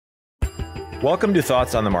Welcome to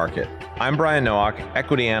Thoughts on the Market. I'm Brian Nowak,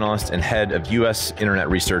 equity analyst and head of U.S. Internet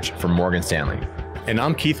Research for Morgan Stanley. And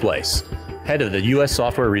I'm Keith Weiss, head of the U.S.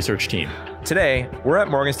 Software Research Team. Today, we're at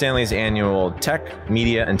Morgan Stanley's annual Tech,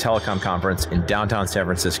 Media, and Telecom Conference in downtown San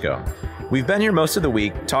Francisco. We've been here most of the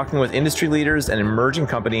week talking with industry leaders and emerging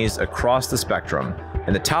companies across the spectrum,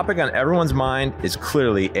 and the topic on everyone's mind is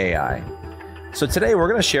clearly AI. So today we're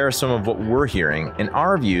going to share some of what we're hearing and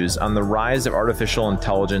our views on the rise of artificial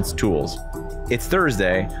intelligence tools. It's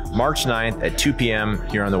Thursday, March 9th at 2 p.m.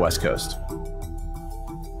 here on the West Coast.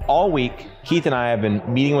 All week, Keith and I have been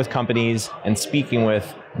meeting with companies and speaking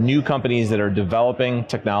with new companies that are developing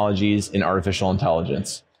technologies in artificial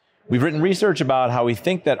intelligence. We've written research about how we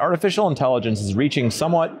think that artificial intelligence is reaching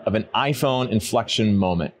somewhat of an iPhone inflection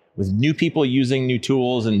moment, with new people using new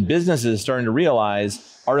tools and businesses starting to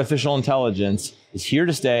realize artificial intelligence is here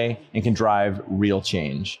to stay and can drive real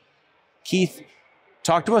change. Keith,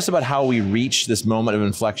 talk to us about how we reach this moment of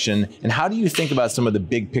inflection, and how do you think about some of the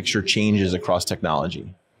big picture changes across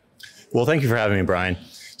technology? Well, thank you for having me, Brian.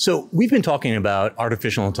 So we've been talking about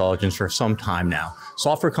artificial intelligence for some time now.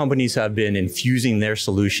 Software companies have been infusing their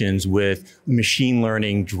solutions with machine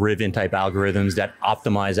learning driven type algorithms that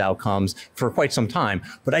optimize outcomes for quite some time.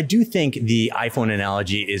 But I do think the iPhone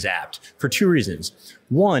analogy is apt for two reasons.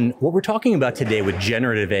 One, what we're talking about today with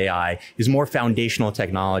generative AI is more foundational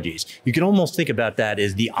technologies. You can almost think about that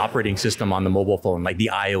as the operating system on the mobile phone, like the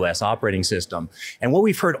iOS operating system. And what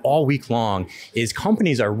we've heard all week long is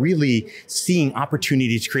companies are really seeing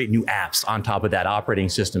opportunities to create new apps on top of that operating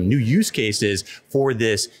system, new use cases for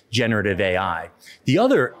this generative AI. The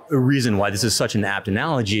other reason why this is such an apt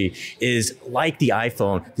analogy is, like the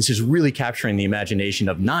iPhone, this is really capturing the imagination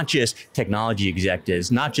of not just technology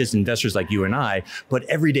executives, not just investors like you and I, but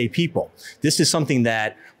everyday people. This is something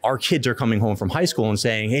that our kids are coming home from high school and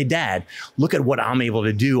saying, hey, Dad, look at what I'm able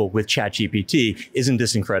to do with ChatGPT. Isn't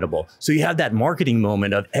this incredible? So you have that marketing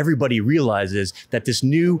moment of everybody realizes that this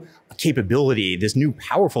new capability, this new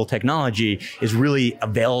powerful technology is really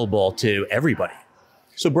available to everybody.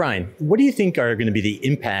 So Brian, what do you think are going to be the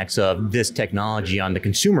impacts of this technology on the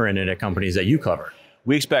consumer internet companies that you cover?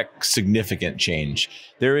 We expect significant change.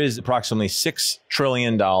 There is approximately $6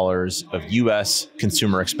 trillion of US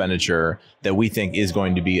consumer expenditure that we think is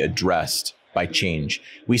going to be addressed by change.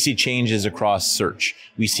 We see changes across search.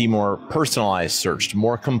 We see more personalized search,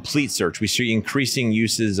 more complete search. We see increasing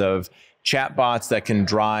uses of chatbots that can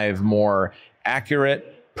drive more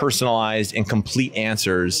accurate, personalized, and complete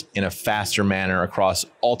answers in a faster manner across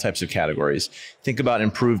all types of categories. Think about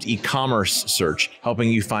improved e-commerce search, helping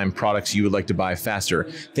you find products you would like to buy faster.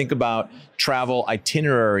 Think about travel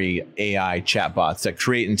itinerary AI chatbots that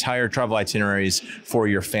create entire travel itineraries for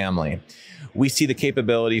your family. We see the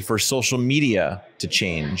capability for social media to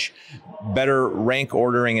change, better rank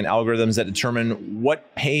ordering and algorithms that determine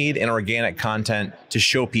what paid and organic content to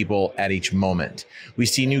show people at each moment. We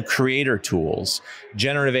see new creator tools.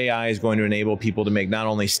 Generative AI is going to enable people to make not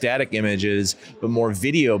only static images, but more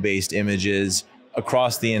video-based images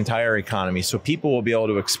across the entire economy. So people will be able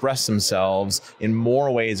to express themselves in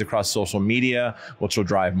more ways across social media, which will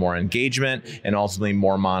drive more engagement and ultimately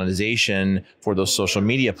more monetization for those social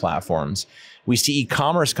media platforms. We see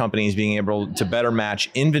e-commerce companies being able to better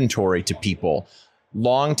match inventory to people.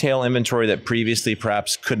 Long tail inventory that previously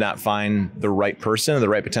perhaps could not find the right person or the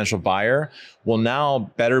right potential buyer will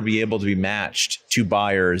now better be able to be matched to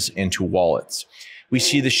buyers and to wallets. We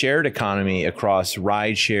see the shared economy across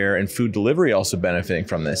rideshare and food delivery also benefiting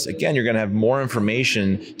from this. Again, you're going to have more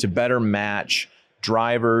information to better match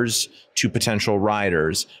drivers to potential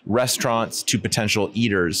riders, restaurants to potential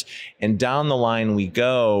eaters. And down the line we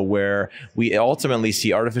go, where we ultimately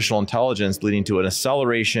see artificial intelligence leading to an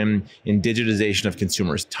acceleration in digitization of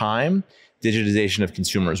consumers' time, digitization of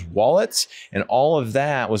consumers' wallets, and all of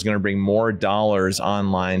that was going to bring more dollars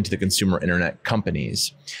online to the consumer internet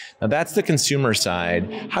companies. Now that's the consumer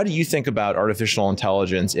side. How do you think about artificial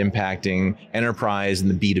intelligence impacting enterprise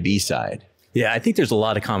and the B2B side? Yeah, I think there's a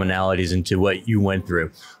lot of commonalities into what you went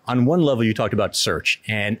through. On one level, you talked about search,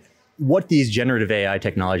 and what these generative AI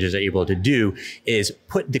technologies are able to do is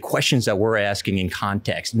put the questions that we're asking in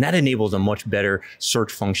context, and that enables a much better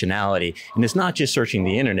search functionality. And it's not just searching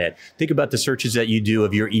the internet. Think about the searches that you do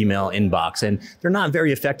of your email inbox, and they're not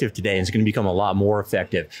very effective today, and it's going to become a lot more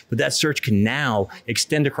effective. But that search can now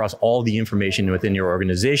extend across all the information within your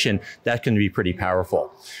organization. That can be pretty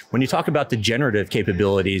powerful. When you talk about the generative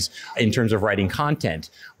capabilities in terms of writing content,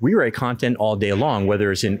 we write content all day long,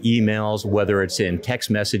 whether it's in emails, whether it's in text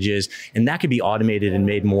messages, And that could be automated and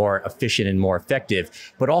made more efficient and more effective.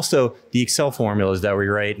 But also the Excel formulas that we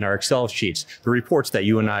write in our Excel sheets, the reports that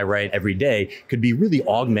you and I write every day could be really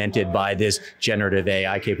augmented by this generative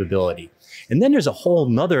AI capability. And then there's a whole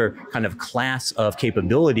nother kind of class of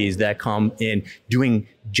capabilities that come in doing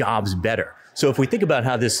jobs better. So if we think about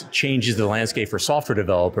how this changes the landscape for software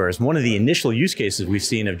developers, one of the initial use cases we've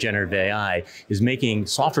seen of generative AI is making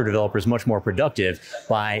software developers much more productive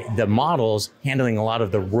by the models handling a lot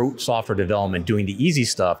of the rote software development, doing the easy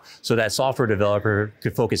stuff so that software developer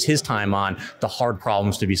could focus his time on the hard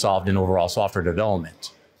problems to be solved in overall software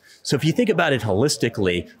development. So if you think about it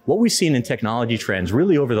holistically, what we've seen in technology trends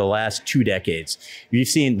really over the last 2 decades, we've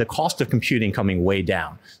seen the cost of computing coming way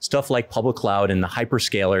down. Stuff like public cloud and the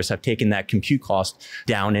hyperscalers have taken that compute cost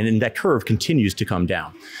down, and that curve continues to come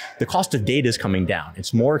down. The cost of data is coming down.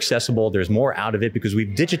 It's more accessible. There's more out of it because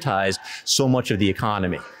we've digitized so much of the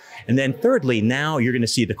economy. And then thirdly, now you're going to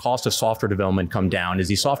see the cost of software development come down as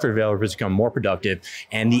these software developers become more productive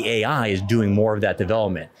and the AI is doing more of that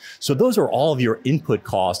development. So those are all of your input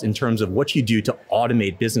costs in terms of what you do to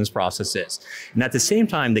automate business processes. And at the same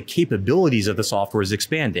time, the capabilities of the software is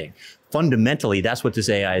expanding. Fundamentally, that's what this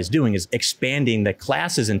AI is doing, is expanding the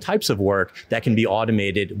classes and types of work that can be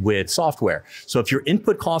automated with software. So if your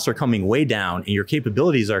input costs are coming way down and your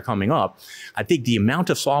capabilities are coming up, I think the amount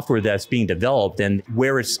of software that's being developed and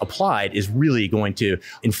where it's applied is really going to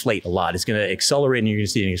inflate a lot. It's going to accelerate and you're going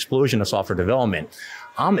to see an explosion of software development.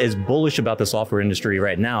 I'm as bullish about the software industry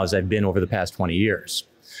right now as I've been over the past 20 years.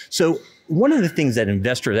 So one of the things that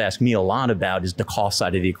investors ask me a lot about is the cost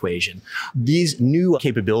side of the equation. These new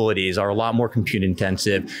capabilities are a lot more compute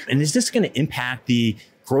intensive. And is this going to impact the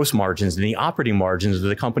gross margins and the operating margins of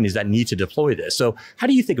the companies that need to deploy this? So how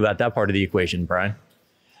do you think about that part of the equation, Brian?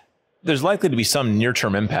 There's likely to be some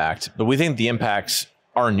near-term impact, but we think the impacts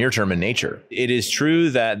are near-term in nature. It is true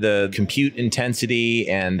that the compute intensity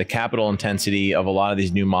and the capital intensity of a lot of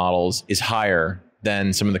these new models is higher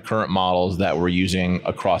than some of the current models that we're using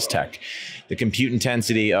across tech. The compute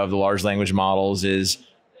intensity of the large language models is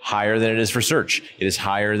higher than it is for search. It is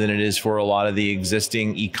higher than it is for a lot of the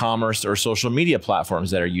existing e-commerce or social media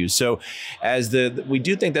platforms that are used. So we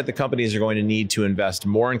do think that the companies are going to need to invest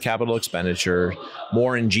more in capital expenditure,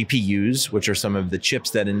 more in GPUs, which are some of the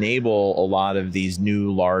chips that enable a lot of these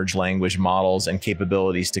new large language models and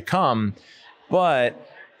capabilities to come. But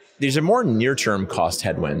these are more near-term cost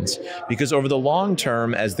headwinds because over the long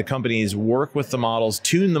term, as the companies work with the models,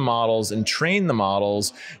 tune the models, and train the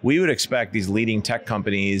models, we would expect these leading tech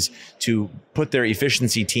companies to put their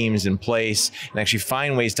efficiency teams in place and actually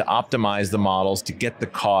find ways to optimize the models to get the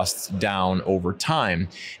costs down over time.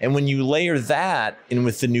 And when you layer that in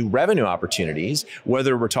with the new revenue opportunities,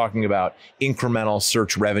 whether we're talking about incremental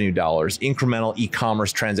search revenue dollars, incremental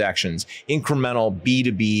e-commerce transactions, incremental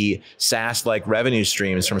B2B SaaS-like revenue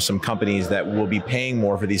streams from some companies that will be paying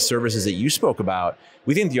more for these services that you spoke about,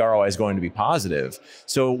 we think the ROI is going to be positive.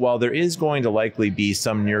 So while there is going to likely be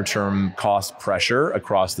some near-term cost pressure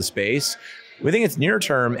across the space, we think it's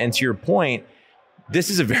near-term. And to your point, this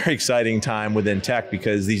is a very exciting time within tech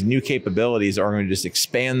because these new capabilities are going to just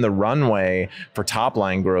expand the runway for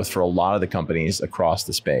top-line growth for a lot of the companies across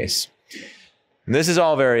the space. And this is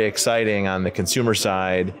all very exciting on the consumer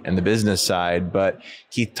side and the business side, but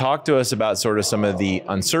Keith, talk to us about sort of some of the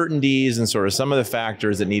uncertainties and sort of some of the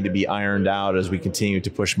factors that need to be ironed out as we continue to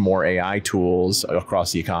push more AI tools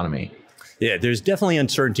across the economy. Yeah, there's definitely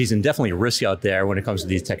uncertainties and definitely risk out there when it comes to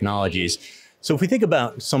these technologies. So if we think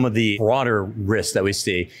about some of the broader risks that we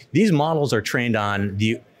see, these models are trained on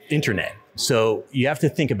the internet. So you have to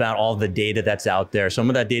think about all the data that's out there. Some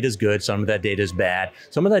of that data is good, some of that data is bad.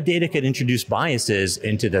 Some of that data could introduce biases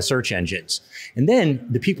into the search engines. And then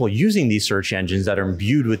the people using these search engines that are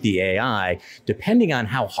imbued with the AI, depending on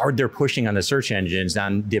how hard they're pushing on the search engines,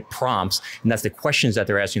 on the prompts, and that's the questions that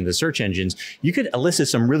they're asking the search engines, you could elicit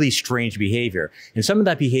some really strange behavior. And some of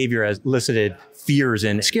that behavior has elicited fears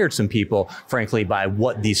and scared some people, frankly, by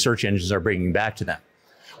what these search engines are bringing back to them.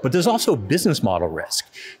 But there's also business model risk.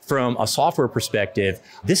 From a software perspective,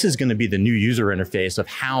 this is going to be the new user interface of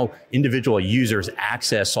how individual users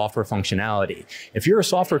access software functionality. If you're a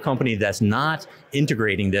software company that's not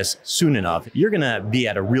integrating this soon enough, you're going to be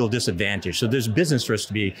at a real disadvantage. So there's business risk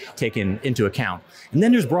to be taken into account. And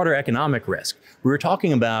then there's broader economic risk. We were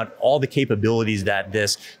talking about all the capabilities that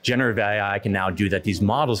this generative AI can now do, that these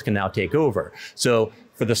models can now take over. So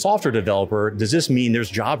For the software developer, does this mean there's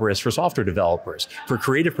job risk for software developers? For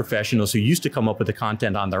creative professionals who used to come up with the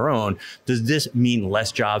content on their own, does this mean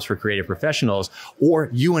less jobs for creative professionals? Or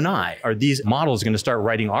you and I, are these models going to start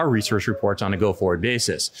writing our research reports on a go-forward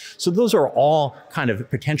basis? So those are all kind of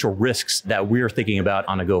potential risks that we're thinking about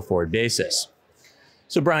on a go-forward basis.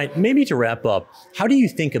 So Brian, maybe to wrap up, how do you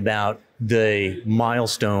think about the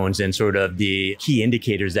milestones and sort of the key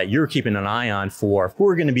indicators that you're keeping an eye on for who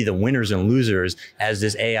are going to be the winners and losers as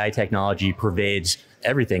this AI technology pervades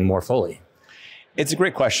everything more fully? It's a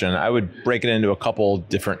great question. I would break it into a couple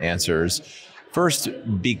different answers. First,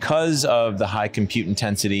 because of the high compute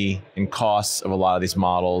intensity and costs of a lot of these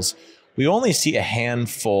models, we only see a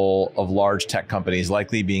handful of large tech companies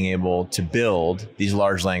likely being able to build these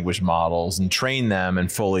large language models and train them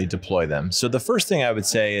and fully deploy them. So the first thing I would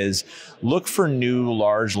say is look for new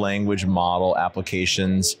large language model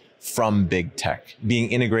applications from big tech,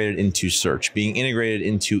 being integrated into search, being integrated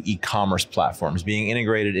into e-commerce platforms, being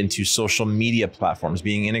integrated into social media platforms,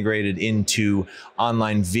 being integrated into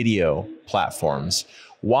online video platforms.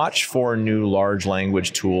 Watch for new large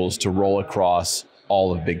language tools to roll across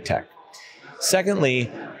all of big tech.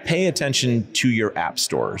 Secondly, pay attention to your app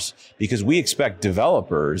stores because we expect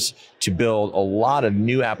developers to build a lot of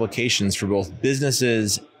new applications for both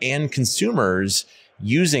businesses and consumers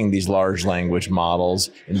using these large language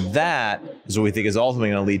models. And that is what we think is ultimately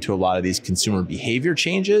going to lead to a lot of these consumer behavior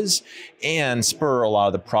changes and spur a lot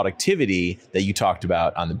of the productivity that you talked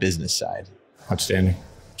about on the business side. Outstanding.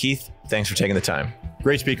 Keith, thanks for taking the time.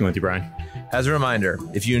 Great speaking with you, Brian. As a reminder,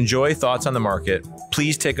 if you enjoy Thoughts on the Market,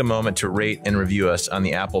 please take a moment to rate and review us on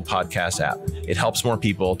the Apple Podcast app. It helps more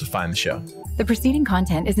people to find the show. The preceding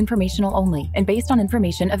content is informational only and based on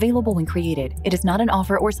information available when created. It is not an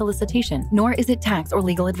offer or solicitation, nor is it tax or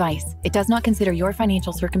legal advice. It does not consider your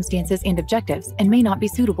financial circumstances and objectives and may not be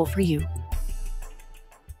suitable for you.